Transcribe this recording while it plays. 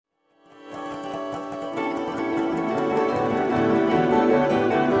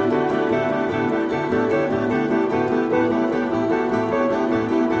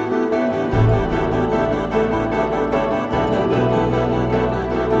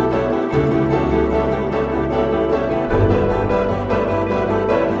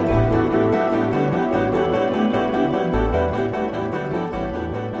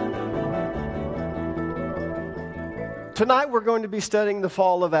we're going to be studying the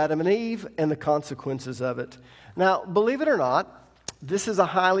fall of Adam and Eve and the consequences of it. Now, believe it or not, this is a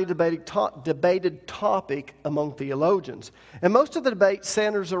highly debated topic among theologians. And most of the debate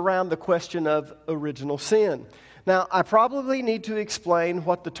centers around the question of original sin. Now, I probably need to explain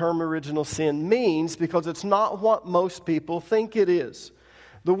what the term original sin means because it's not what most people think it is.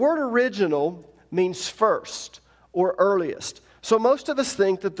 The word original means first or earliest. So most of us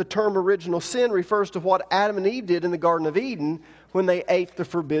think that the term original sin refers to what Adam and Eve did in the Garden of Eden when they ate the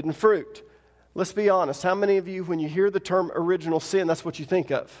forbidden fruit. Let's be honest. How many of you, when you hear the term original sin, that's what you think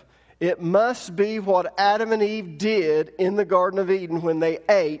of? It must be what Adam and Eve did in the Garden of Eden when they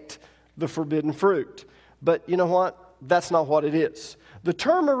ate the forbidden fruit. But you know what? That's not what it is. The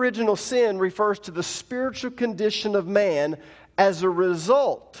term original sin refers to the spiritual condition of man as a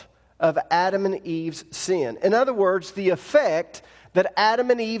result of Adam and Eve's sin. In other words, the effect that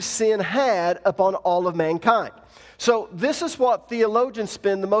Adam and Eve's sin had upon all of mankind. So this is what theologians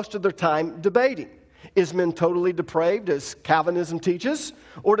spend the most of their time debating. Is man totally depraved, as Calvinism teaches?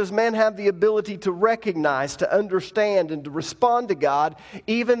 Or does man have the ability to recognize, to understand, and to respond to God,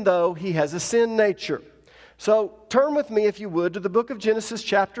 even though he has a sin nature? So turn with me, if you would, to the book of Genesis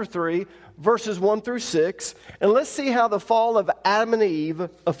chapter 3, verses 1 through 6, and let's see how the fall of Adam and Eve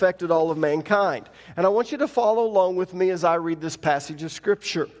affected all of mankind. And I want you to follow along with me as I read this passage of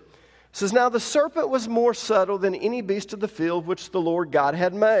Scripture. It says, "Now the serpent was more subtle than any beast of the field which the Lord God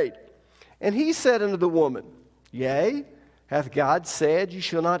had made. And he said unto the woman, Yea, hath God said, Ye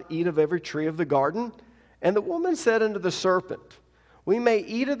shall not eat of every tree of the garden? And the woman said unto the serpent, We may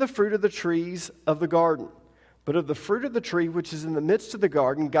eat of the fruit of the trees of the garden. But of the fruit of the tree which is in the midst of the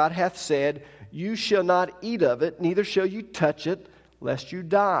garden, God hath said, You shall not eat of it, neither shall you touch it, lest you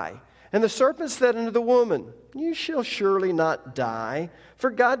die. And the serpent said unto the woman, You shall surely not die,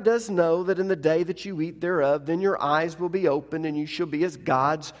 for God does know that in the day that you eat thereof, then your eyes will be opened, and you shall be as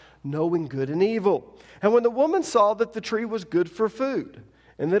gods, knowing good and evil. And when the woman saw that the tree was good for food,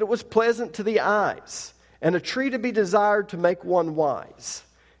 and that it was pleasant to the eyes, and a tree to be desired to make one wise,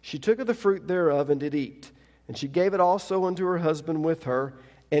 she took of the fruit thereof and did eat. And she gave it also unto her husband with her,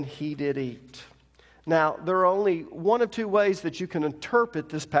 and he did eat." Now, there are only one of two ways that you can interpret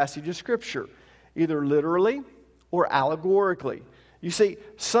this passage of Scripture, either literally or allegorically. You see,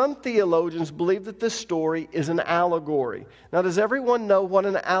 some theologians believe that this story is an allegory. Now, does everyone know what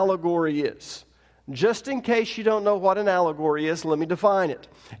an allegory is? Just in case you don't know what an allegory is, let me define it.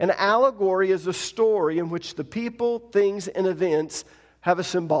 An allegory is a story in which the people, things, and events have a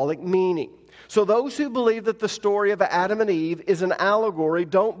symbolic meaning. So those who believe that the story of Adam and Eve is an allegory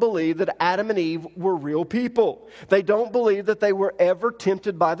don't believe that Adam and Eve were real people. They don't believe that they were ever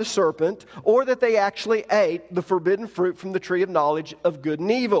tempted by the serpent or that they actually ate the forbidden fruit from the tree of knowledge of good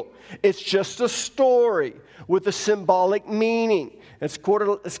and evil. It's just a story with a symbolic meaning. It's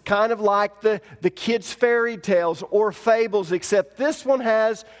kind of like the kids' fairy tales or fables, except this one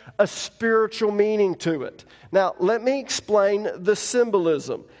has a spiritual meaning to it. Now, let me explain the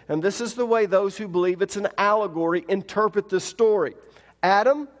symbolism. And this is the way those who believe it's an allegory interpret this story.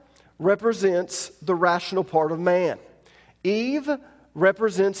 Adam represents the rational part of man. Eve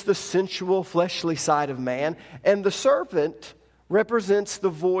represents the sensual, fleshly side of man. And the serpent represents the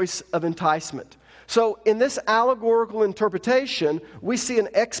voice of enticement. So in this allegorical interpretation, we see an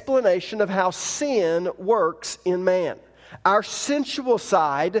explanation of how sin works in man. Our sensual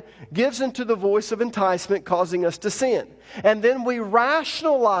side gives into the voice of enticement, causing us to sin. And then we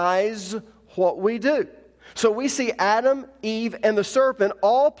rationalize what we do. So we see Adam, Eve, and the serpent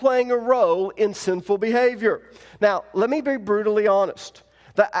all playing a role in sinful behavior. Now, let me be brutally honest.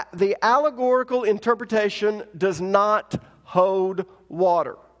 The allegorical interpretation does not hold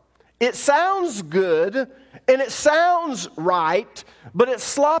water. It sounds good, and it sounds right, but it's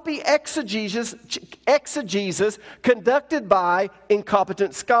sloppy exegesis conducted by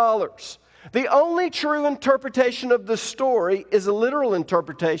incompetent scholars. The only true interpretation of the story is a literal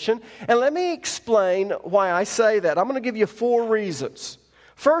interpretation, and let me explain why I say that. I'm going to give you 4 reasons.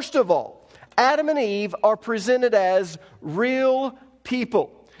 First of all, Adam and Eve are presented as real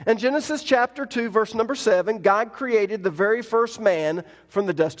people. In Genesis chapter 2, verse number 7, God created the very first man from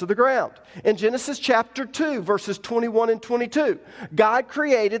the dust of the ground. In Genesis chapter 2, verses 21 and 22, God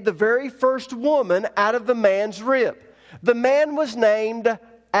created the very first woman out of the man's rib. The man was named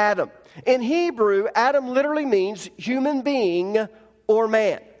Adam. In Hebrew, Adam literally means human being or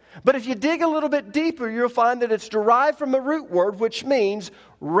man. But if you dig a little bit deeper, you'll find that it's derived from a root word which means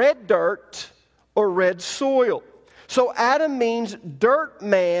red dirt or red soil. So Adam means dirt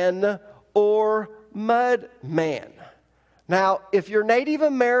man or mud man. Now, if you're Native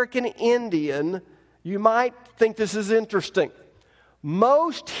American Indian, You might think this is interesting.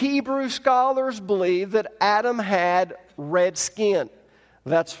 Most Hebrew scholars believe that Adam had red skin.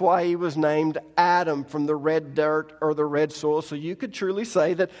 That's why he was named Adam, from the red dirt or the red soil. So you could truly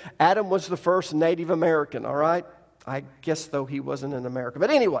say that Adam was the first Native American, all right? I guess, though, he wasn't in America. But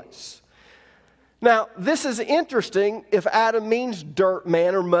anyways, now this is interesting if Adam means dirt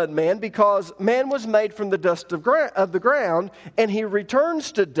man or mud man, because man was made from the dust of the ground, and he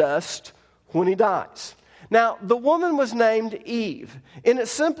returns to dust when he dies. Now, the woman was named Eve. In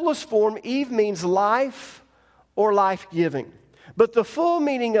its simplest form, Eve means life or life-giving. But the full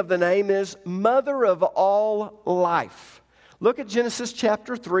meaning of the name is mother of all life. Look at Genesis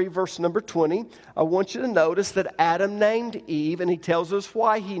chapter 3, verse number 20. I want you to notice that Adam named Eve, and he tells us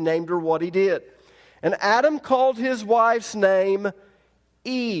why he named her what he did. And Adam called his wife's name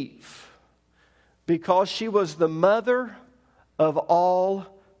Eve, because she was the mother of all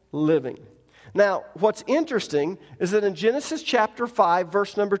living. Now, what's interesting is that in Genesis chapter 5,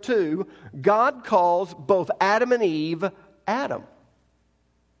 verse number 2, God calls both Adam and Eve Adam.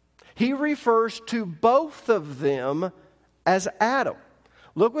 He refers to both of them as Adam.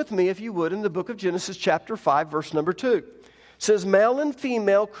 Look with me, if you would, in the book of Genesis chapter 5, verse number 2. It says, male and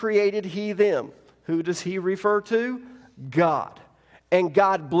female created he them. Who does he refer to? God. And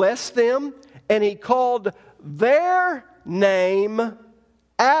God blessed them, and he called their name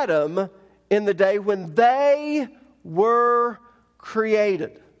Adam in the day when they were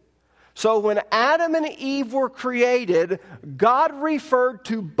created. So when Adam and Eve were created, God referred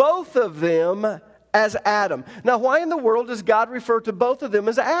to both of them as Adam. Now, why in the world does God refer to both of them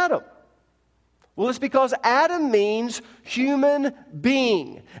as Adam? Well, it's because Adam means human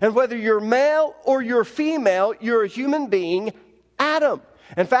being. And whether you're male or you're female, you're a human being, Adam.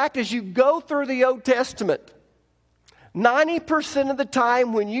 In fact, as you go through the Old Testament, 90% of the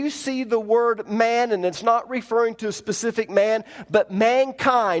time when you see the word man, and it's not referring to a specific man, but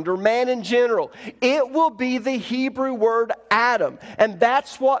mankind or man in general, it will be the Hebrew word Adam. And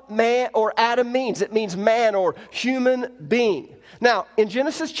that's what man or Adam means. It means man or human being. Now, in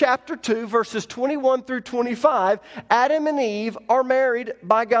Genesis chapter 2, verses 21 through 25, Adam and Eve are married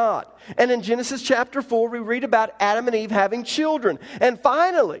by God. And in Genesis chapter 4, we read about Adam and Eve having children. And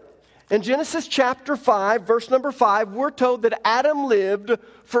finally, in Genesis chapter 5, verse number 5, we're told that Adam lived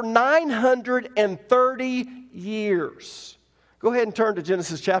for 930 years. Go ahead and turn to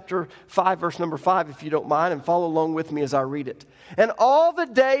Genesis chapter 5, verse number 5, if you don't mind, and follow along with me as I read it. And all the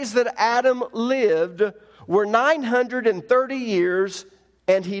days that Adam lived were 930 years,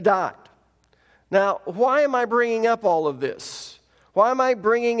 and he died. Now, why am I bringing up all of this? Why am I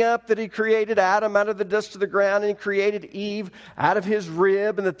bringing up that he created Adam out of the dust of the ground and he created Eve out of his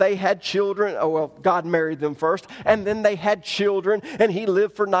rib, and that they had children? Oh, well, God married them first, and then they had children, and he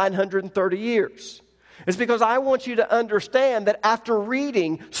lived for 930 years. It's because I want you to understand that after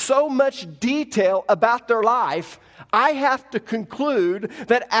reading so much detail about their life, I have to conclude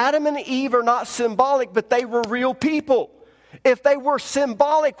that Adam and Eve are not symbolic, but they were real people. If they were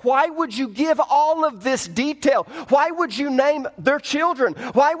symbolic, why would you give all of this detail? Why would you name their children?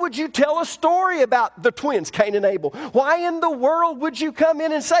 Why would you tell a story about the twins, Cain and Abel? Why in the world would you come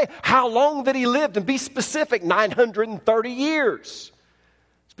in and say how long that he lived and be specific, 930 years?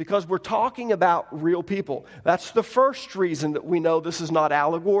 It's because we're talking about real people. That's the first reason that we know this is not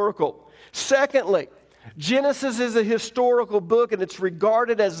allegorical. Secondly, Genesis is a historical book, and it's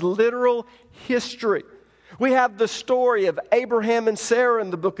regarded as literal history. We have the story of Abraham and Sarah in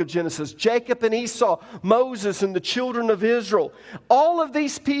the book of Genesis, Jacob and Esau, Moses and the children of Israel. All of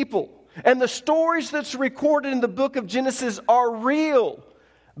these people and the stories that's recorded in the book of Genesis are real.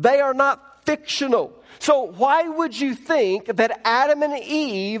 They are not fictional. So why would you think that Adam and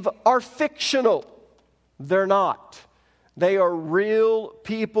Eve are fictional? They're not. They are real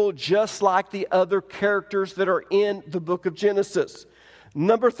people, just like the other characters that are in the book of Genesis.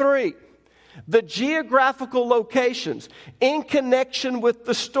 Number 3. The geographical locations in connection with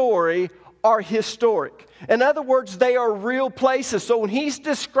the story are historic. In other words, they are real places. So when he's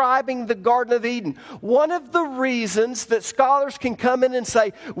describing the Garden of Eden, one of the reasons that scholars can come in and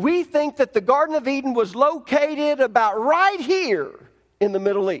say, we think that the Garden of Eden was located about right here in the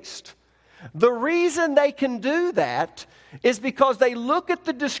Middle East. The reason they can do that is because they look at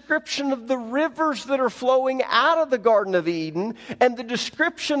the description of the rivers that are flowing out of the Garden of Eden and the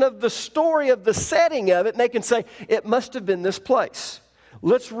description of the story of the setting of it, and they can say, it must have been this place.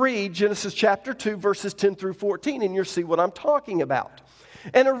 Let's read Genesis chapter 2, verses 10 through 14, and you'll see what I'm talking about.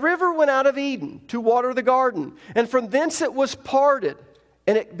 And a river went out of Eden to water the garden, and from thence it was parted.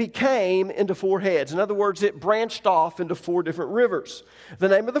 and it became into 4 heads. In other words, it branched off into 4 different rivers. The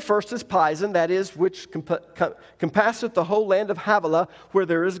name of the first is Pison, that is, which compasseth the whole land of Havilah, where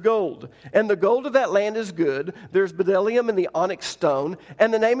there is gold. And the gold of that land is good. There's bdellium and the onyx stone.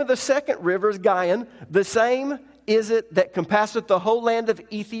 And the name of the second river is Gihon. The same is it that compasseth the whole land of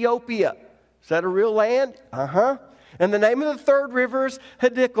Ethiopia. Is that a real land? And the name of the third river is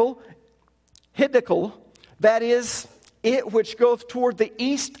Hiddekel, that is it which goeth toward the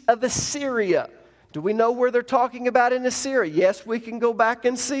east of Assyria. Do we know where they're talking about in Assyria? Yes, we can go back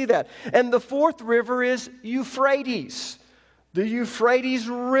and see that. And the fourth river is Euphrates, the Euphrates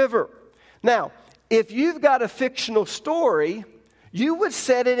River. Now, if you've got a fictional story, you would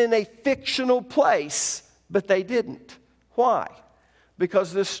set it in a fictional place, but they didn't. Why?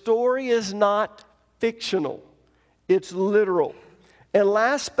 Because the story is not fictional. It's literal. And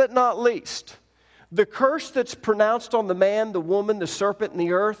last but not least, the curse that's pronounced on the man, the woman, the serpent, and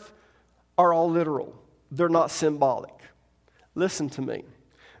the earth are all literal. They're not symbolic. Listen to me.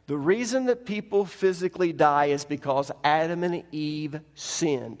 The reason that people physically die is because Adam and Eve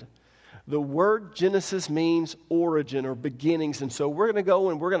sinned. The word Genesis means origin or beginnings, and so we're going to go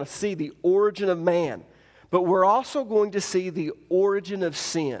and we're going to see the origin of man. But we're also going to see the origin of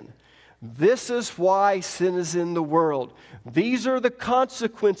sin. This is why sin is in the world. These are the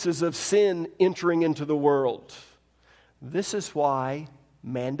consequences of sin entering into the world. This is why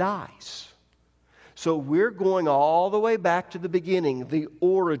man dies. So we're going all the way back to the beginning, the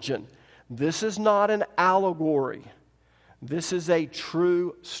origin. This is not an allegory. This is a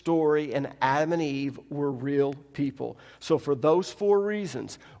true story, and Adam and Eve were real people. So for those 4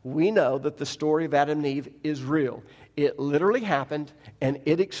 reasons, we know that the story of Adam and Eve is real. It literally happened, and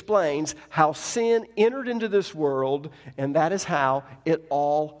it explains how sin entered into this world, and that is how it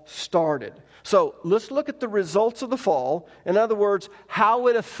all started. So let's look at the results of the fall. In other words, how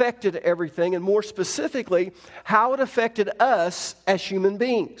it affected everything, and more specifically, how it affected us as human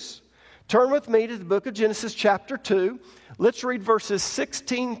beings. Turn with me to the book of Genesis chapter 2. Let's read verses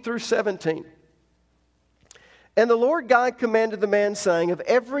 16 through 17. And the Lord God commanded the man, saying, of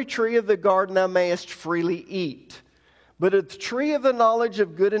every tree of the garden thou mayest freely eat, but of the tree of the knowledge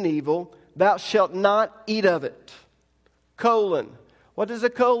of good and evil thou shalt not eat of it. Colon. What does a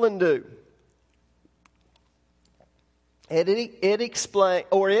colon do? It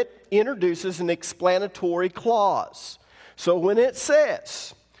introduces an explanatory clause. So when it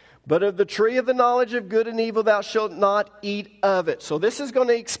says, but of the tree of the knowledge of good and evil thou shalt not eat of it. So this is going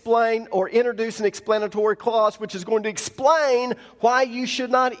to explain or introduce an explanatory clause which is going to explain why you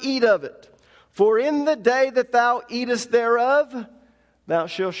should not eat of it. For in the day that thou eatest thereof, thou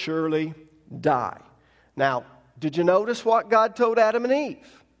shalt surely die. Now, did you notice what God told Adam and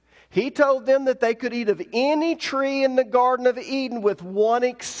Eve? He told them that they could eat of any tree in the Garden of Eden with one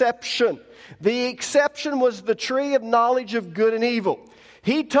exception. The exception was the tree of knowledge of good and evil.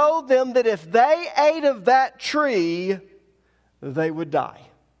 He told them that if they ate of that tree, they would die.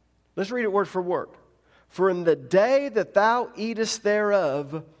 Let's read it word for word. For in the day that thou eatest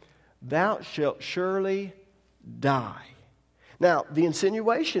thereof, thou shalt surely die. Now, the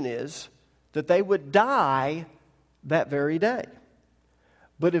insinuation is that they would die that very day.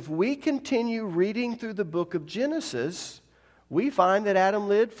 But if we continue reading through the book of Genesis, we find that Adam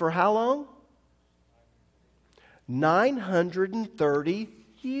lived for how long? 930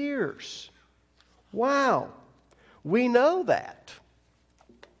 years. Wow. We know that.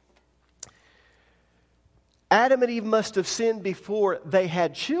 Adam and Eve must have sinned before they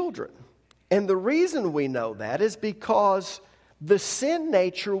had children. And the reason we know that is because the sin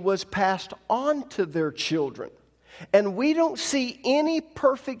nature was passed on to their children. And we don't see any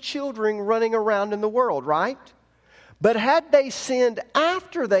perfect children running around in the world, right? But had they sinned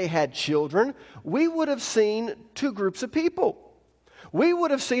after they had children, we would have seen 2 groups of people. We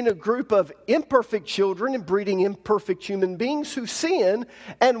would have seen a group of imperfect children and breeding imperfect human beings who sin,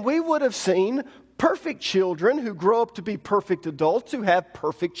 and we would have seen perfect children who grow up to be perfect adults who have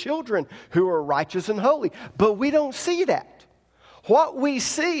perfect children who are righteous and holy. But we don't see that. What we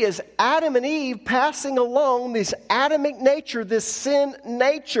see is Adam and Eve passing along this Adamic nature, this sin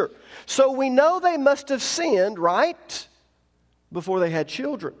nature. So we know they must have sinned, right, before they had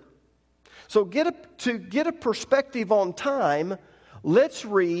children. So to get a perspective on time, let's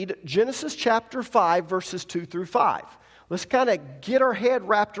read Genesis chapter 5, verses 2 through 5. Let's kind of get our head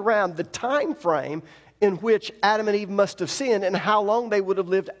wrapped around the time frame in which Adam and Eve must have sinned and how long they would have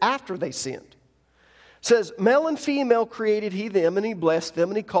lived after they sinned. It says, male and female created he them, and he blessed them,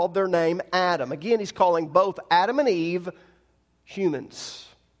 and he called their name Adam. Again, he's calling both Adam and Eve humans.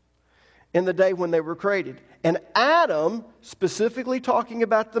 in the day when they were created. And Adam, specifically talking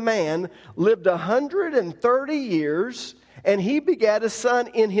about the man, lived 130 years, and he begat a son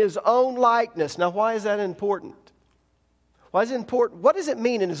in his own likeness. Now, why is that important? Why is it important? What does it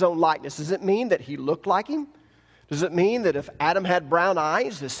mean in his own likeness? Does it mean that he looked like him? Does it mean that if Adam had brown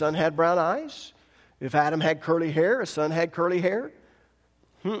eyes, his son had brown eyes? If Adam had curly hair, his son had curly hair?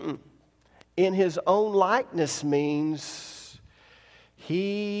 In his own likeness means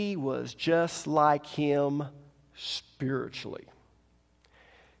he was just like him spiritually.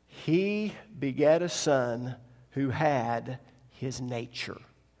 He begat a son who had his nature,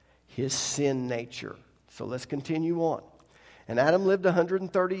 his sin nature. So let's continue on. And Adam lived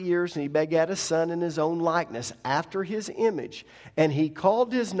 130 years, and he begat a son in his own likeness, after his image. And he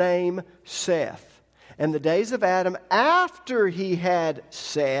called his name Seth. And the days of Adam after he had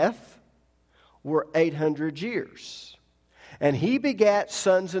Seth were 800 years. And he begat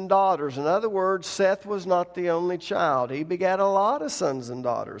sons and daughters. In other words, Seth was not the only child. He begat a lot of sons and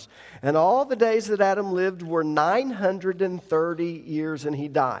daughters. And all the days that Adam lived were 930 years, and he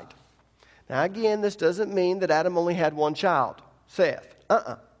died. Now again, this doesn't mean that Adam only had one child, Seth.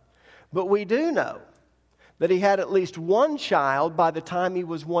 But we do know that he had at least one child by the time he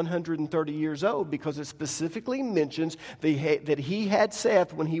was 130 years old, because it specifically mentions that he had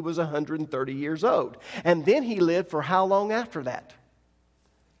Seth when he was 130 years old. And then he lived for how long after that?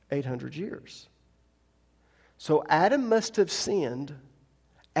 800 years. So Adam must have sinned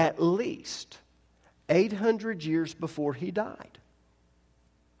at least 800 years before he died.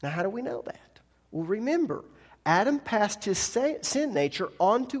 Now, how do we know that? Well, remember, Adam passed his sin nature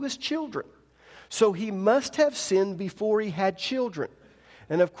on to his children. So he must have sinned before he had children.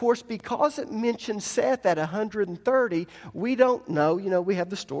 And of course, because it mentions Seth at 130, we don't know. We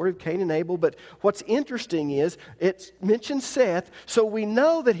have the story of Cain and Abel, but what's interesting is it mentions Seth, so we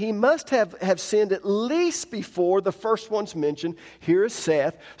know that he must have sinned at least before the first one's mentioned. Here is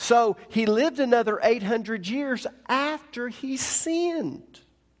Seth. So he lived another 800 years after he sinned.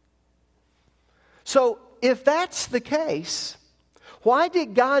 So if that's the case, why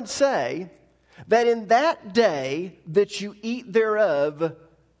did God say that in that day that you eat thereof,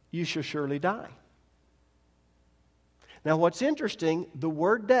 you shall surely die? Now what's interesting, the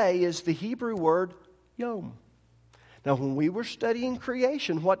word day is the Hebrew word yom. Now when we were studying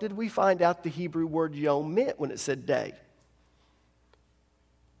creation, what did we find out the Hebrew word yom meant when it said day?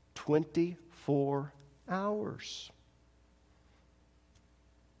 24 hours.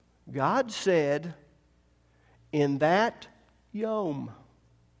 God said, in that yom,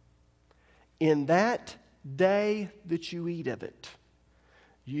 in that day that you eat of it,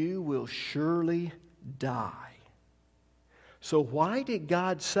 you will surely die. So why did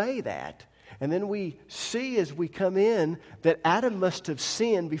God say that? And then we see as we come in that Adam must have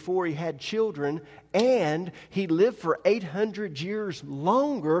sinned before he had children, and he lived for 800 years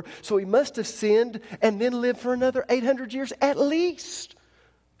longer, so he must have sinned and then lived for another 800 years at least.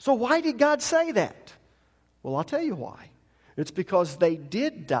 So why did God say that? Well, I'll tell you why. It's because they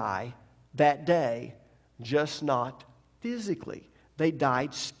did die that day, just not physically. They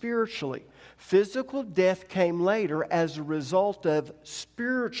died spiritually. Physical death came later as a result of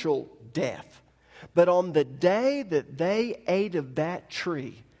spiritual death. But on the day that they ate of that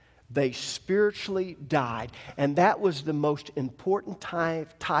tree, they spiritually died. And that was the most important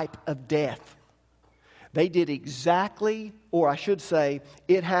type of death. They did exactly, or I should say,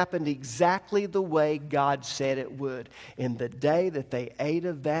 it happened exactly the way God said it would. In the day that they ate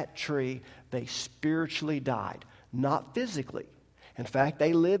of that tree, they spiritually died, not physically. In fact,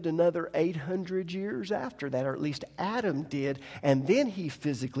 they lived another 800 years after that, or at least Adam did, and then he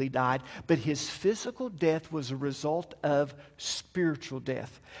physically died. But his physical death was a result of spiritual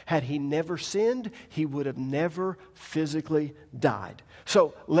death. Had he never sinned, he would have never physically died.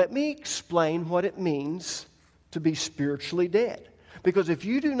 So let me explain what it means to be spiritually dead. Because if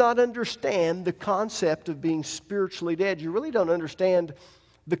you do not understand the concept of being spiritually dead, you really don't understand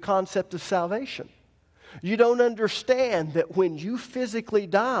the concept of salvation. You don't understand that when you physically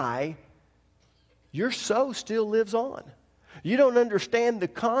die, your soul still lives on. You don't understand the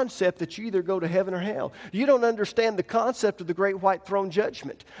concept that you either go to heaven or hell. You don't understand the concept of the great white throne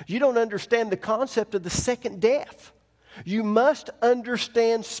judgment. You don't understand the concept of the second death. You must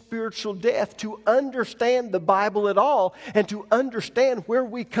understand spiritual death to understand the Bible at all, and to understand where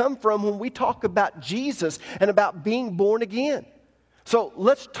we come from when we talk about Jesus and about being born again. So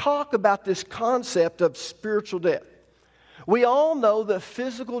let's talk about this concept of spiritual death. We all know that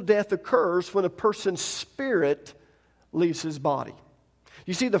physical death occurs when a person's spirit leaves his body.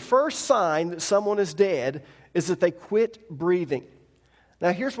 You see, the first sign that someone is dead is that they quit breathing.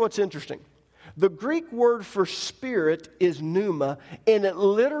 Now, here's what's interesting. The Greek word for spirit is pneuma, and it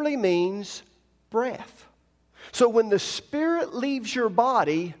literally means breath. So when the spirit leaves your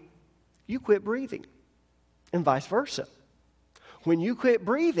body, you quit breathing, and vice versa. When you quit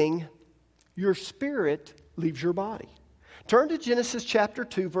breathing, your spirit leaves your body. Turn to Genesis chapter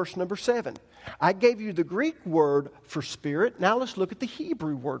 2, verse number 7. I gave you the Greek word for spirit. Now let's look at the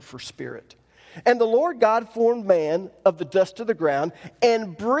Hebrew word for spirit. And the Lord God formed man of the dust of the ground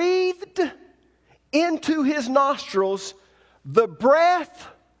and breathed into his nostrils the breath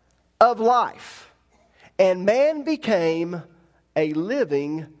of life. And man became a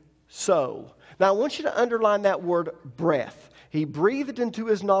living soul. Now I want you to underline that word breath. He breathed into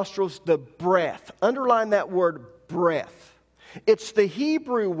his nostrils the breath. Underline that word breath. It's the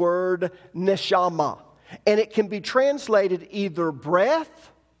Hebrew word neshama. And it can be translated either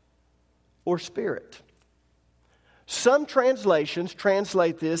breath or spirit. Some translations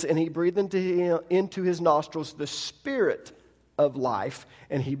translate this, and he breathed into his nostrils the spirit of life,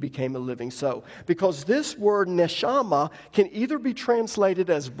 and he became a living soul. Because this word neshama can either be translated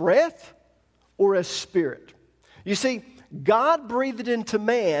as breath or as spirit. You see, God breathed into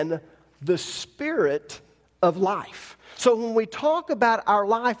man the spirit of life. So when we talk about our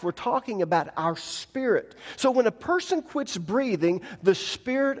life, we're talking about our spirit. So when a person quits breathing, the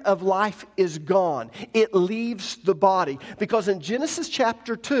spirit of life is gone. It leaves the body. Because in Genesis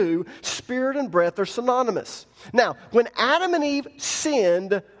chapter 2, spirit and breath are synonymous. Now, when Adam and Eve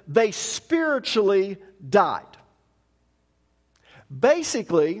sinned, they spiritually died.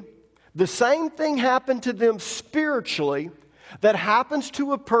 Basically, the same thing happened to them spiritually that happens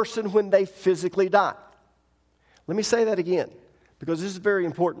to a person when they physically die. Let me say that again, because this is very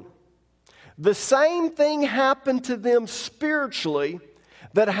important. The same thing happened to them spiritually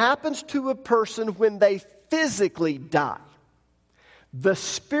that happens to a person when they physically die. The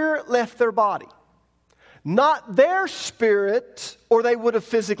spirit left their body. Not their spirit, or they would have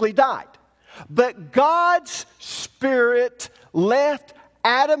physically died. But God's spirit left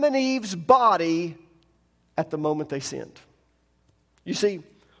Adam and Eve's body at the moment they sinned. You see,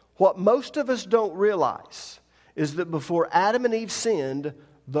 what most of us don't realize is that before Adam and Eve sinned,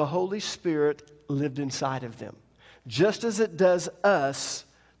 the Holy Spirit lived inside of them. Just as it does us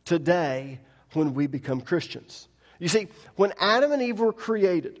today when we become Christians. You see, when Adam and Eve were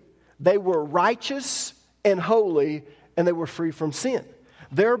created, they were righteous and holy, and they were free from sin.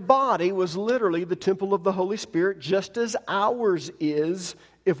 Their body was literally the temple of the Holy Spirit, just as ours is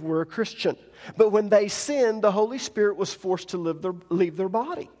if we're a Christian. But when they sinned, the Holy Spirit was forced to leave their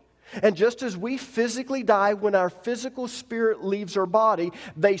body. And just as we physically die when our physical spirit leaves our body,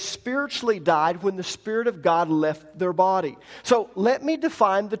 they spiritually died when the Spirit of God left their body. So let me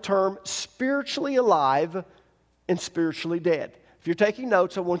define the term spiritually alive and spiritually dead. If you're taking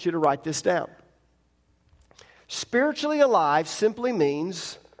notes, I want you to write this down. Spiritually alive simply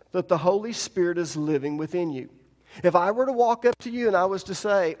means that the Holy Spirit is living within you. If I were to walk up to you and I was to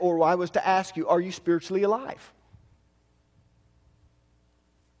say, or I was to ask you, are you spiritually alive?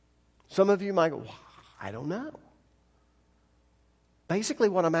 Some of you might go, well, I don't know. Basically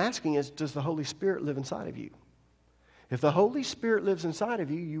what I'm asking is, does the Holy Spirit live inside of you? If the Holy Spirit lives inside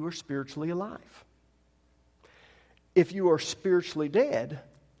of you, you are spiritually alive. If you are spiritually dead,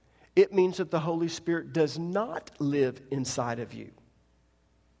 it means that the Holy Spirit does not live inside of you.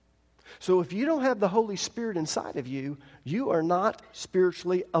 So if you don't have the Holy Spirit inside of you, you are not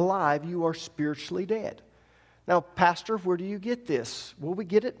spiritually alive, you are spiritually dead. Now, Pastor, where do you get this? Well, we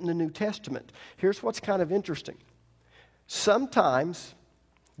get it in the New Testament. Here's what's kind of interesting. Sometimes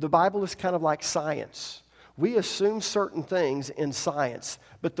the Bible is kind of like science. We assume certain things in science,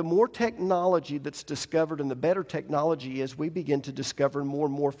 but the more technology that's discovered and the better technology is, we begin to discover more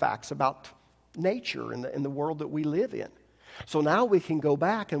and more facts about nature and the world that we live in. So now we can go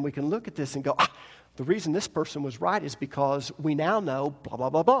back and we can look at this and go, the reason this person was right is because we now know blah, blah,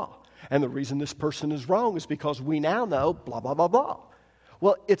 blah, blah. And the reason this person is wrong is because we now know blah, blah, blah, blah.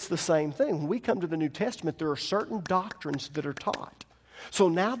 Well, it's the same thing. When we come to the New Testament, there are certain doctrines that are taught. So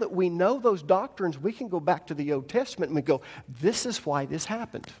now that we know those doctrines, we can go back to the Old Testament and we go, this is why this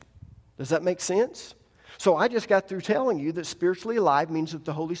happened. Does that make sense? So I just got through telling you that spiritually alive means that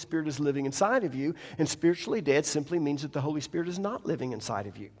the Holy Spirit is living inside of you, and spiritually dead simply means that the Holy Spirit is not living inside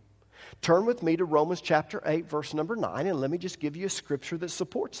of you. Turn with me to Romans chapter 8, verse number 9, and let me just give you a scripture that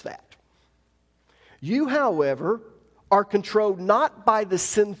supports that. You, however, are controlled not by the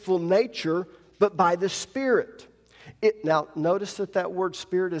sinful nature, but by the Spirit. Now, notice that word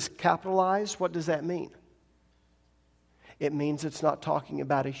Spirit is capitalized. What does that mean? It means it's not talking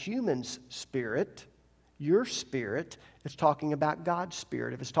about a human's spirit. your spirit, it's talking about God's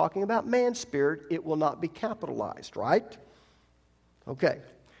spirit. If it's talking about man's spirit, it will not be capitalized, right? Okay.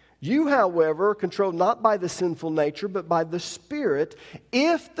 You, however, are controlled not by the sinful nature, but by the Spirit,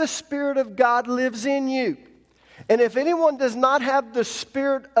 if the Spirit of God lives in you. And if anyone does not have the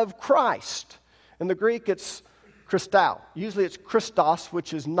Spirit of Christ, in the Greek it's Christou. Usually it's Christos,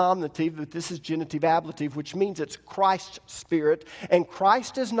 which is nominative, but this is genitive ablative, which means it's Christ's Spirit. And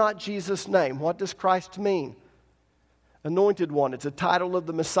Christ is not Jesus' name. What does Christ mean? Anointed one. It's a title of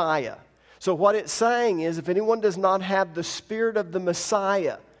the Messiah. So what it's saying is, if anyone does not have the Spirit of the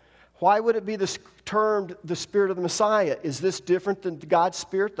Messiah, why would it be termed the Spirit of the Messiah? Is this different than God's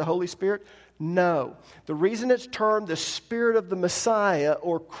Spirit, the Holy Spirit? No. The reason it's termed the Spirit of the Messiah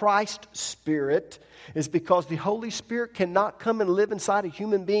or Christ's Spirit is because the Holy Spirit cannot come and live inside a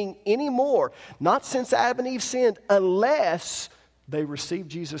human being anymore, not since Adam and Eve sinned, unless they receive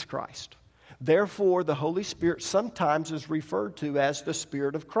Jesus Christ. Therefore, the Holy Spirit sometimes is referred to as the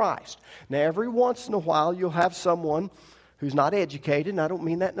Spirit of Christ. Now, every once in a while, you'll have someone who's not educated, and I don't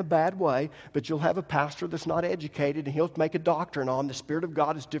mean that in a bad way, but you'll have a pastor that's not educated, and he'll make a doctrine on the Spirit of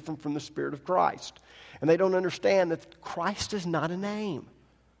God is different from the Spirit of Christ. And they don't understand that Christ is not a name.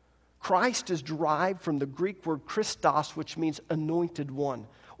 Christ is derived from the Greek word Christos, which means anointed one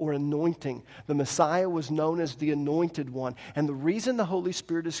or anointing. The Messiah was known as the anointed one. And the reason the Holy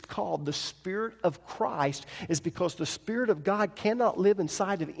Spirit is called the Spirit of Christ is because the Spirit of God cannot live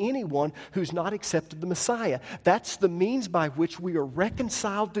inside of anyone who's not accepted the Messiah. That's the means by which we are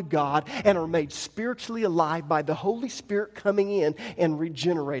reconciled to God and are made spiritually alive by the Holy Spirit coming in and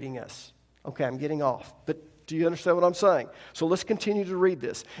regenerating us. Okay, I'm getting off, but do you understand what I'm saying? So let's continue to read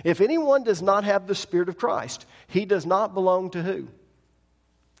this. If anyone does not have the Spirit of Christ, he does not belong to who?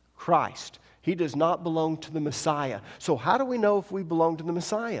 Christ. He does not belong to the Messiah. So how do we know if we belong to the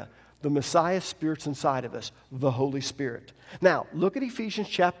Messiah? The Messiah's Spirit's inside of us, the Holy Spirit. Now, look at Ephesians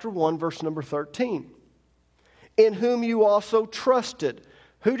chapter 1, verse number 13. In whom you also trusted.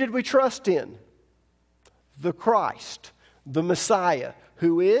 Who did we trust in? The Christ, the Messiah,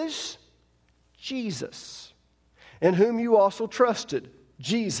 who is Jesus. In whom you also trusted,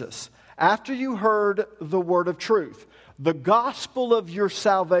 Jesus, after you heard the word of truth, the gospel of your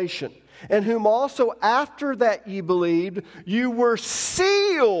salvation, in whom also after that ye believed, you were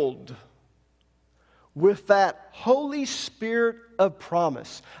sealed with that Holy Spirit of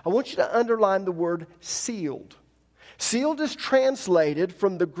promise. I want you to underline the word sealed. Sealed is translated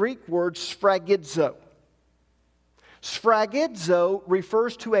from the Greek word sphragidzo. Sphragidzo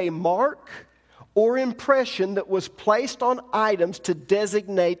refers to a mark or impression that was placed on items to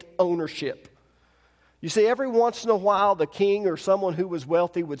designate ownership. You see, every once in a while, the king or someone who was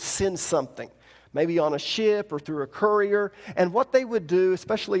wealthy would send something, maybe on a ship or through a courier. And what they would do,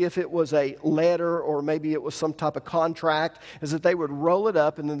 especially if it was a letter or maybe it was some type of contract, is that they would roll it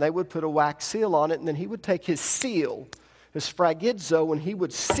up and then they would put a wax seal on it, and then he would take his seal, his sphragidzo, and he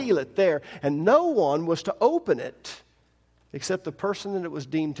would seal it there. And no one was to open it except the person that it was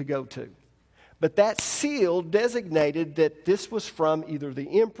deemed to go to. But that seal designated that this was from either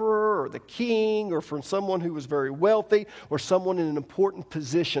the emperor or the king or from someone who was very wealthy or someone in an important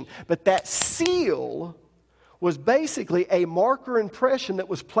position. But that seal was basically a marker impression that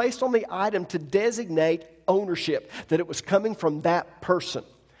was placed on the item to designate ownership, that it was coming from that person.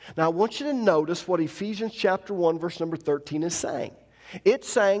 Now, I want you to notice what Ephesians chapter 1, verse number 13 is saying. It's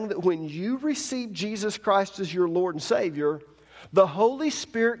saying that when you receive Jesus Christ as your Lord and Savior, the Holy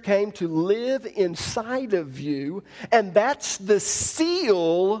Spirit came to live inside of you, and that's the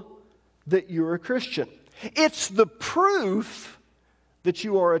seal that you're a Christian. It's the proof that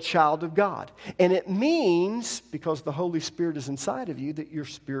you are a child of God. And it means, because the Holy Spirit is inside of you, that you're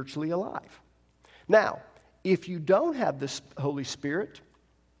spiritually alive. Now, if you don't have this Holy Spirit,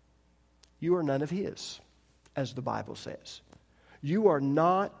 you are none of His, as the Bible says. You are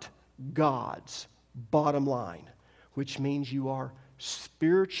not God's, bottom line, which means you are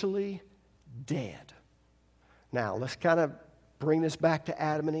spiritually dead. Now, let's kind of bring this back to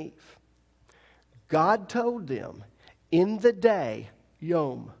Adam and Eve. God told them in the day,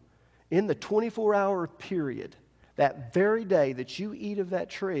 Yom, in the 24-hour period, that very day that you eat of that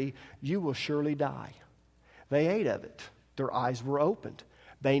tree, you will surely die. They ate of it. Their eyes were opened.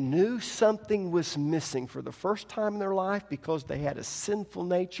 They knew something was missing for the first time in their life because they had a sinful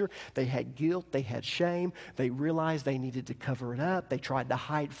nature. They had guilt. They had shame. They realized they needed to cover it up. They tried to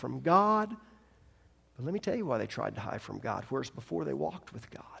hide from God. But let me tell you why they tried to hide from God. Whereas before they walked with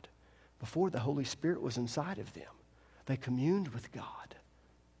God, before the Holy Spirit was inside of them, they communed with God.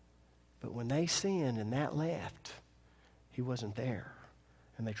 But when they sinned and that left, He wasn't there.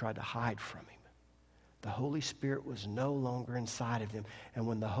 And they tried to hide from Him. The Holy Spirit was no longer inside of them. And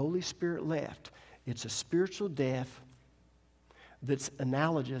when the Holy Spirit left, it's a spiritual death that's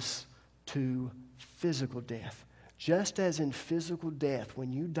analogous to physical death. Just as in physical death,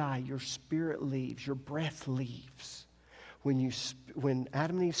 when you die, your spirit leaves, your breath leaves. When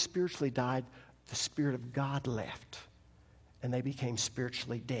Adam and Eve spiritually died, the Spirit of God left, and they became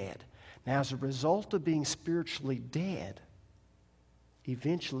spiritually dead. Now, as a result of being spiritually dead,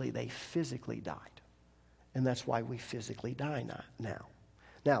 eventually they physically died. And that's why we physically die now.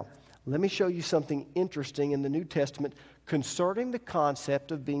 Now, let me show you something interesting in the New Testament concerning the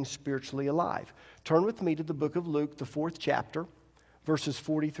concept of being spiritually alive. Turn with me to the book of Luke, the 4th chapter, verses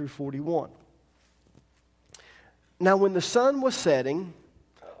 40 through 41. Now, when the sun was setting,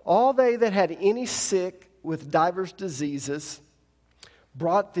 all they that had any sick with divers diseases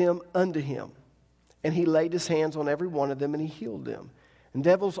brought them unto him. And he laid his hands on every one of them, and he healed them. And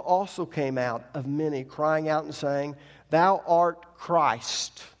devils also came out of many, crying out and saying, Thou art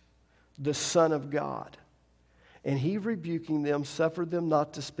Christ, the Son of God. And he, rebuking them, suffered them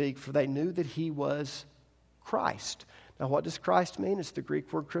not to speak, for they knew that he was Christ. Now, what does Christ mean? It's the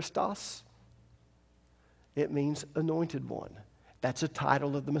Greek word Christos. It means anointed one. That's a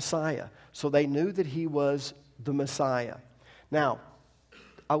title of the Messiah. So they knew that he was the Messiah. Now,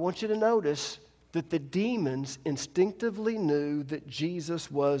 I want you to notice that the demons instinctively knew that Jesus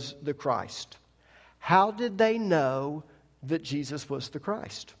was the Christ. How did they know that Jesus was the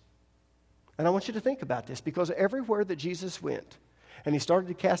Christ? And I want you to think about this, because everywhere that Jesus went and he started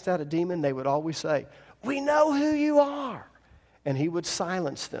to cast out a demon, they would always say, We know who you are. And he would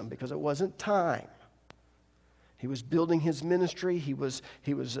silence them because it wasn't time. He was building his ministry. He was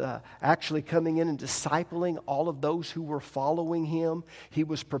actually coming in and discipling all of those who were following him. He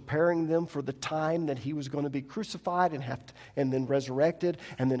was preparing them for the time that he was going to be crucified and then resurrected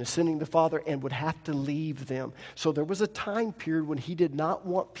and then ascending to the Father and would have to leave them. So there was a time period when he did not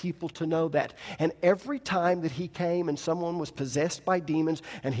want people to know that. And every time that he came and someone was possessed by demons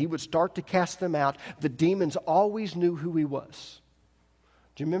and he would start to cast them out, the demons always knew who he was.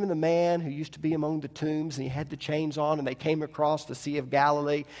 Do you remember the man who used to be among the tombs and he had the chains on and they came across the Sea of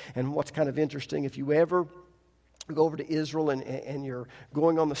Galilee? And what's kind of interesting, if you ever go over to Israel and you're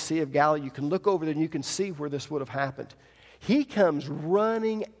going on the Sea of Galilee, you can look over there and you can see where this would have happened. He comes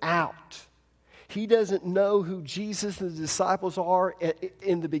running out. He doesn't know who Jesus and the disciples are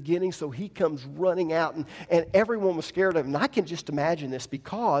in the beginning, so he comes running out, and everyone was scared of him. And I can just imagine this,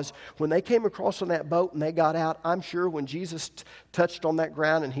 because when they came across on that boat and they got out, I'm sure when Jesus touched on that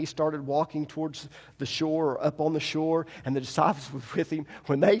ground and he started walking towards the shore or up on the shore, and the disciples were with him,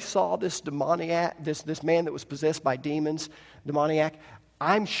 when they saw this demoniac, this man that was possessed by demons, demoniac,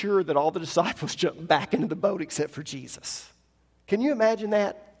 I'm sure that all the disciples jumped back into the boat except for Jesus. Can you imagine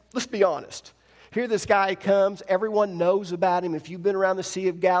that? Let's be honest. Here this guy comes. Everyone knows about him. If you've been around the Sea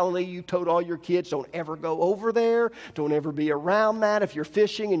of Galilee, you told all your kids, don't ever go over there. Don't ever be around that. If you're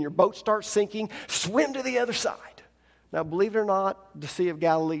fishing and your boat starts sinking, swim to the other side. Now, believe it or not, the Sea of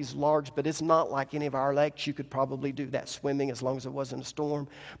Galilee is large, but it's not like any of our lakes. You could probably do that swimming as long as it wasn't a storm.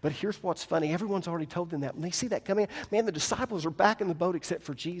 But here's what's funny. Everyone's already told them that. When they see that coming, man, the disciples are back in the boat except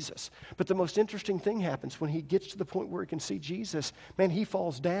for Jesus. But the most interesting thing happens when he gets to the point where he can see Jesus. Man, he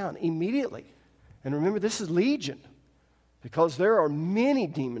falls down immediately. And remember, this is legion, because there are many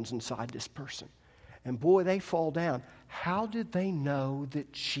demons inside this person. And boy, they fall down. How did they know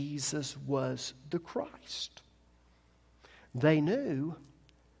that Jesus was the Christ? They knew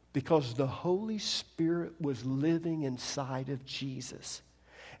because the Holy Spirit was living inside of Jesus.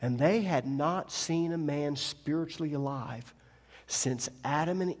 And they had not seen a man spiritually alive since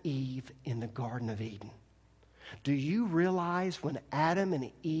Adam and Eve in the Garden of Eden. Do you realize when Adam and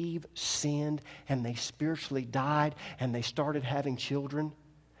Eve sinned and they spiritually died and they started having children?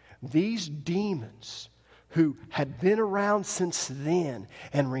 These demons who had been around since then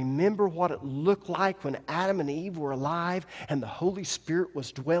and remember what it looked like when Adam and Eve were alive and the Holy Spirit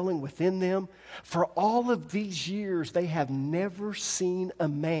was dwelling within them, for all of these years they have never seen a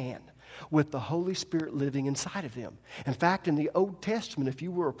man with the Holy Spirit living inside of them. In fact, in the Old Testament, if you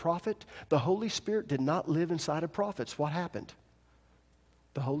were a prophet, the Holy Spirit did not live inside of prophets. What happened?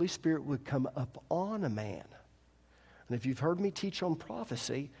 The Holy Spirit would come up on a man. And if you've heard me teach on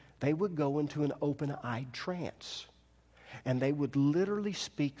prophecy, they would go into an open-eyed trance. And they would literally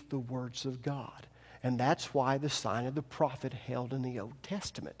speak the words of God. And that's why the sign of the prophet held in the Old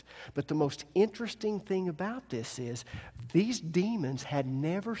Testament. But the most interesting thing about this is these demons had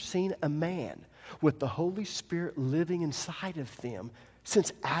never seen a man with the Holy Spirit living inside of them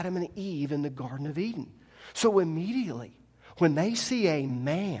since Adam and Eve in the Garden of Eden. So immediately, when they see a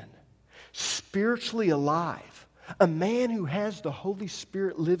man spiritually alive, a man who has the Holy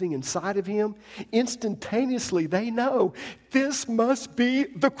Spirit living inside of him, instantaneously they know this must be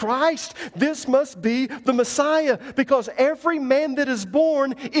the Christ. This must be the Messiah, because every man that is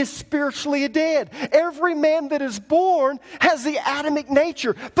born is spiritually dead. Every man that is born has the Adamic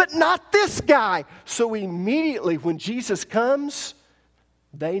nature, but not this guy. So immediately when Jesus comes,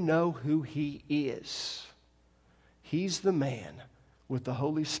 they know who he is. He's the man with the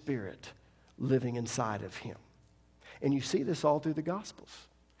Holy Spirit living inside of him. And you see this all through the Gospels.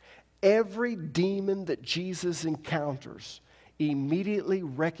 Every demon that Jesus encounters immediately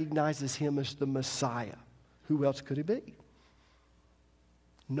recognizes him as the Messiah. Who else could he be?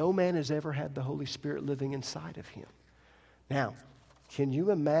 No man has ever had the Holy Spirit living inside of him. Now, can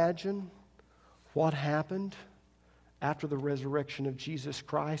you imagine what happened after the resurrection of Jesus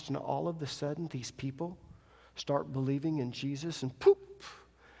Christ, and all of a sudden these people start believing in Jesus, and poof,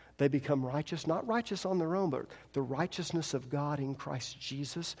 they become righteous, not righteous on their own, but the righteousness of God in Christ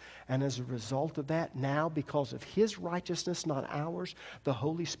Jesus. And as a result of that, now because of his righteousness, not ours, the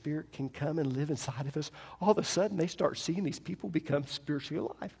Holy Spirit can come and live inside of us. All of a sudden, they start seeing these people become spiritually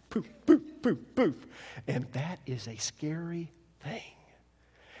alive. Poof, poof, poof, poof. And that is a scary thing.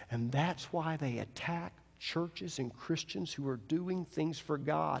 And that's why they attack churches and Christians who are doing things for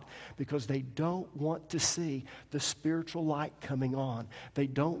God, because they don't want to see the spiritual light coming on. They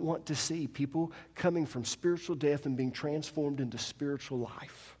don't want to see people coming from spiritual death and being transformed into spiritual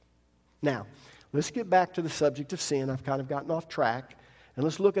life. Now, let's get back to the subject of sin. I've kind of gotten off track, and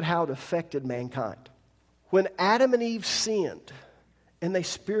let's look at how it affected mankind. When Adam and Eve sinned and they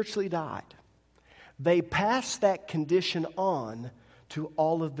spiritually died, they passed that condition on to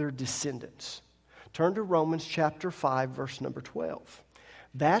all of their descendants. Turn to Romans chapter 5, verse number 12.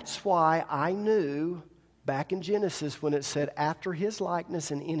 That's why I knew back in Genesis when it said after his likeness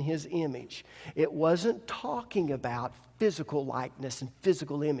and in his image, it wasn't talking about physical likeness and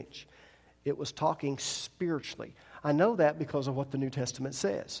physical image. It was talking spiritually. I know that because of what the New Testament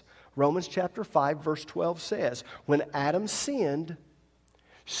says. Romans chapter 5, verse 12 says, when Adam sinned,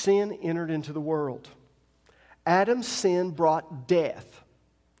 sin entered into the world. Adam's sin brought death.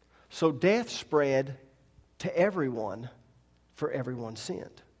 So death spread to everyone, for everyone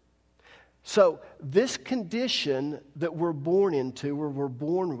sinned. So this condition that we're born into, or we're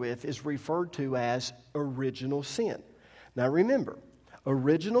born with, is referred to as original sin. Now remember,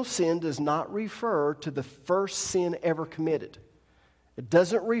 original sin does not refer to the first sin ever committed. It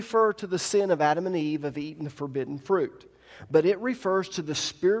doesn't refer to the sin of Adam and Eve of eating the forbidden fruit. But it refers to the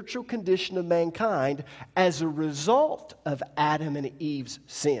spiritual condition of mankind as a result of Adam and Eve's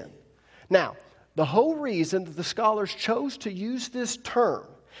sin. Now, the whole reason that the scholars chose to use this term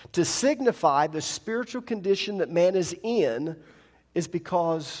to signify the spiritual condition that man is in is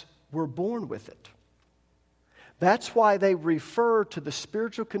because we're born with it. That's why they refer to the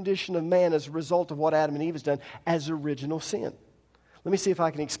spiritual condition of man as a result of what Adam and Eve has done as original sin. Let me see if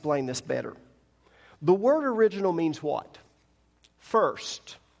I can explain this better. The word original means what?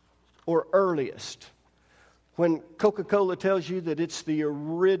 First or earliest. When Coca-Cola tells you that it's the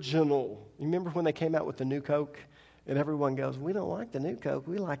original, you remember when they came out with the new Coke? And everyone goes, we don't like the new Coke,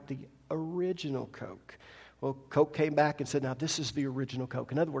 we like the original Coke. Well, Coke came back and said, now this is the original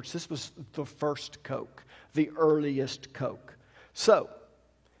Coke. In other words, this was the first Coke, the earliest Coke. So,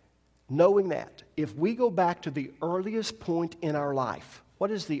 knowing that, if we go back to the earliest point in our life,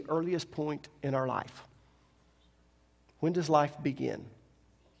 what is the earliest point in our life? When does life begin?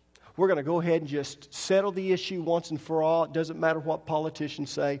 We're going to go ahead and just settle the issue once and for all. It doesn't matter what politicians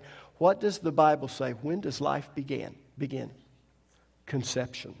say. What does the Bible say? When does life begin?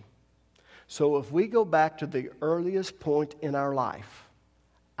 Conception. So if we go back to the earliest point in our life,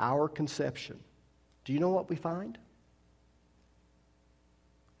 our conception, do you know what we find?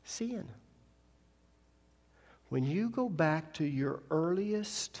 Sin. When you go back to your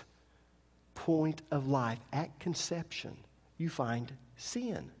earliest point of life, at conception, you find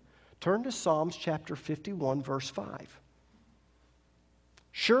sin. Turn to Psalms chapter 51, verse 5.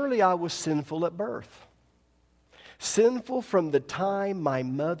 Surely I was sinful at birth, sinful from the time my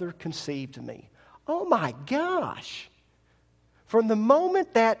mother conceived me. Oh my gosh! From the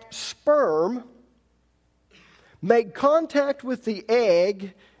moment that sperm made contact with the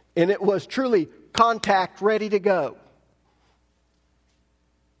egg, and it was truly contact ready to go.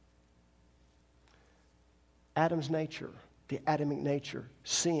 Adam's nature, the Adamic nature,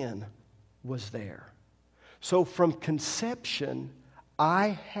 sin was there. So from conception,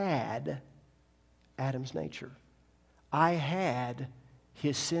 I had Adam's nature. I had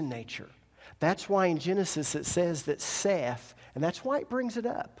his sin nature. That's why in Genesis it says that Seth, and that's why it brings it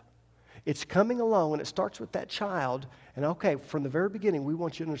up. It's coming along, and it starts with that child. And okay, from the very beginning, we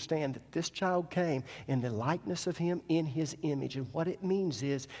want you to understand that this child came in the likeness of him, in his image. And what it means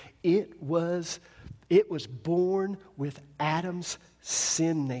is it was born with Adam's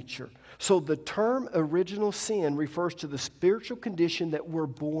sin nature. So the term original sin refers to the spiritual condition that we're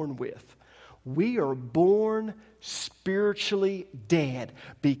born with. We are born spiritually dead.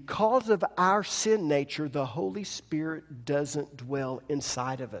 Because of our sin nature, the Holy Spirit doesn't dwell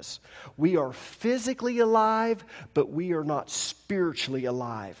inside of us. We are physically alive, but we are not spiritually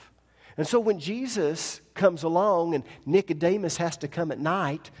alive. And so when Jesus comes along and Nicodemus has to come at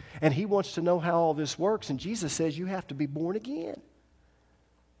night and he wants to know how all this works, and Jesus says, you have to be born again.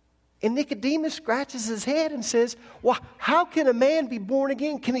 And Nicodemus scratches his head and says, well, how can a man be born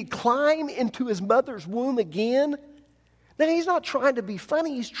again? Can he climb into his mother's womb again? Now, he's not trying to be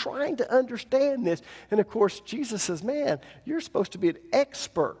funny. He's trying to understand this. And, of course, Jesus says, man, you're supposed to be an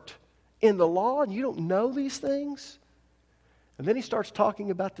expert in the law and you don't know these things? And then he starts talking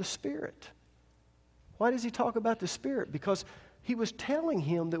about the Spirit. Why does he talk about the Spirit? Because he was telling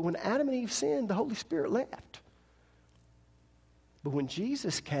him that when Adam and Eve sinned, the Holy Spirit left. But when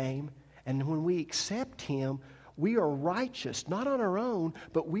Jesus came and when we accept him, we are righteous, not on our own,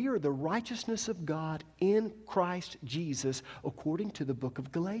 but we are the righteousness of God in Christ Jesus, according to the book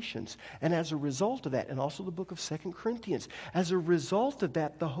of Galatians. And as a result of that, and also the book of 2 Corinthians, as a result of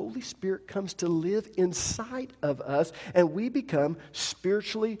that, the Holy Spirit comes to live inside of us, and we become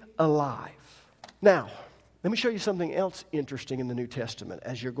spiritually alive. Now, let me show you something else interesting in the New Testament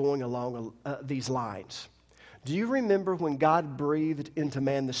as you're going along these lines. Do you remember when God breathed into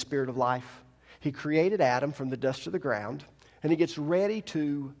man the spirit of life? He created Adam from the dust of the ground, and he gets ready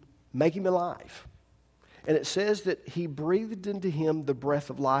to make him alive. And it says that he breathed into him the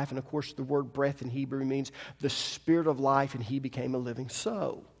breath of life, and of course the word breath in Hebrew means the spirit of life, and he became a living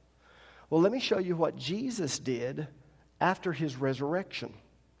soul. Well, let me show you what Jesus did after his resurrection.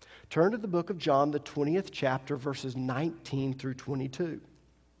 Turn to the book of John, the 20th chapter, verses 19 through 22.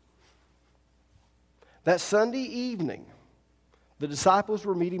 That Sunday evening, the disciples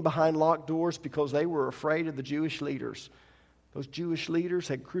were meeting behind locked doors because they were afraid of the Jewish leaders. Those Jewish leaders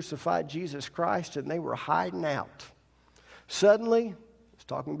had crucified Jesus Christ and they were hiding out. Suddenly, it's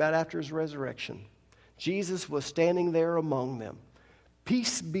talking about after his resurrection, Jesus was standing there among them.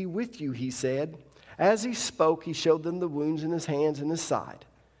 "Peace be with you," he said. As he spoke, he showed them the wounds in his hands and his side.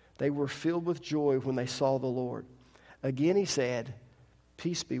 They were filled with joy when they saw the Lord. Again he said,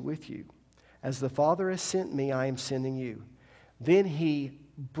 "Peace be with you. As the Father has sent me, I am sending you." Then he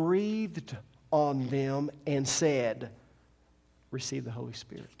breathed on them and said, "Receive the Holy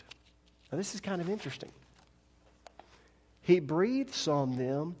Spirit." Now this is kind of interesting. He breathes on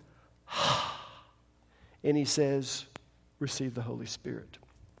them and he says, "Receive the Holy Spirit."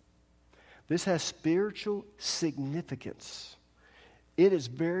 This has spiritual significance. It is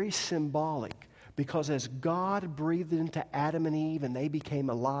very symbolic. Because as God breathed into Adam and Eve and they became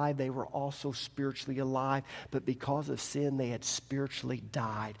alive, they were also spiritually alive. But because of sin, they had spiritually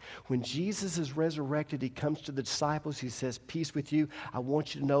died. When Jesus is resurrected, he comes to the disciples. He says, "Peace with you. I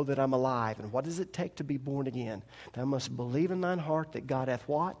want you to know that I'm alive." And what does it take to be born again? Thou must believe in thine heart that God hath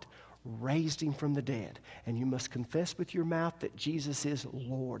what? Raised him from the dead. And you must confess with your mouth that Jesus is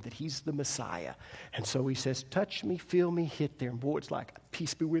Lord, that he's the Messiah. And so he says, "Touch me, feel me, hit there." And boy, it's like,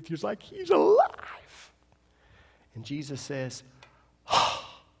 "Peace be with you." It's like he's alive. And Jesus says,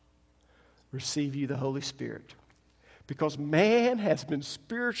 "Receive you the Holy Spirit." Because man has been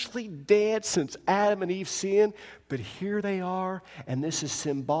spiritually dead since Adam and Eve sinned, but here they are, and this is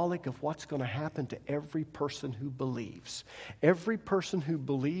symbolic of what's going to happen to every person who believes. Every person who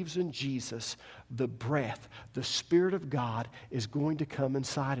believes in Jesus, the breath, the Spirit of God is going to come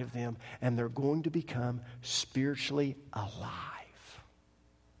inside of them, and they're going to become spiritually alive.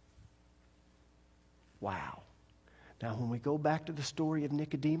 Wow. Now, when we go back to the story of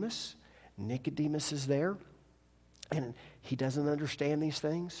Nicodemus, Nicodemus is there. And he doesn't understand these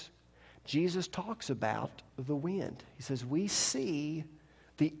things. Jesus talks about the wind. He says, we see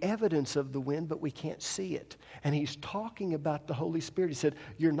the evidence of the wind, but we can't see it. And he's talking about the Holy Spirit. He said,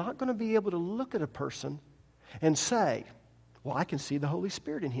 you're not going to be able to look at a person and say, well, I can see the Holy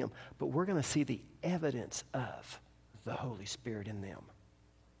Spirit in him. But we're going to see the evidence of the Holy Spirit in them.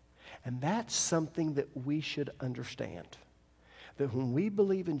 And that's something that we should understand. That when we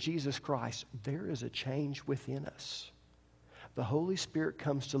believe in Jesus Christ, there is a change within us. The Holy Spirit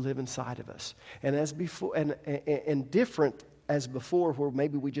comes to live inside of us. And as before, and different as before, where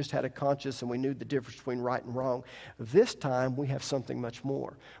maybe we just had a conscience and we knew the difference between right and wrong, this time we have something much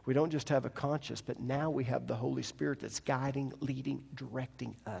more. We don't just have a conscience, but now we have the Holy Spirit that's guiding, leading,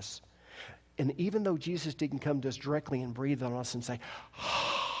 directing us. And even though Jesus didn't come to us directly and breathe on us and say,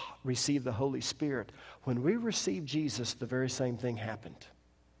 receive the Holy Spirit, when we received Jesus, the very same thing happened.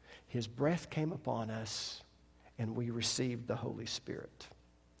 His breath came upon us, and we received the Holy Spirit.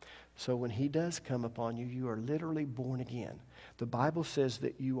 So when He does come upon you, you are literally born again. The Bible says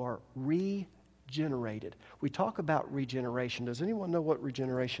that you are regenerated. We talk about regeneration. Does anyone know what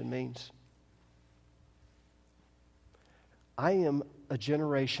regeneration means? I am a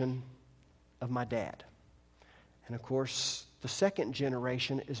generation of my dad. And of course, the second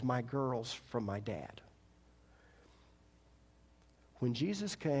generation is my girls from my dad. When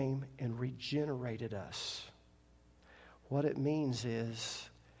Jesus came and regenerated us, what it means is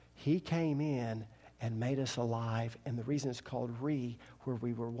He came in and made us alive. And the reason it's called where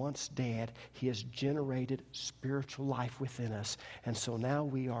we were once dead, He has generated spiritual life within us. And so now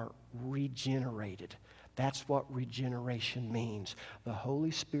we are regenerated. That's what regeneration means. The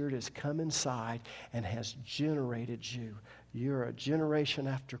Holy Spirit has come inside and has generated you. You're a generation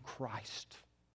after Christ.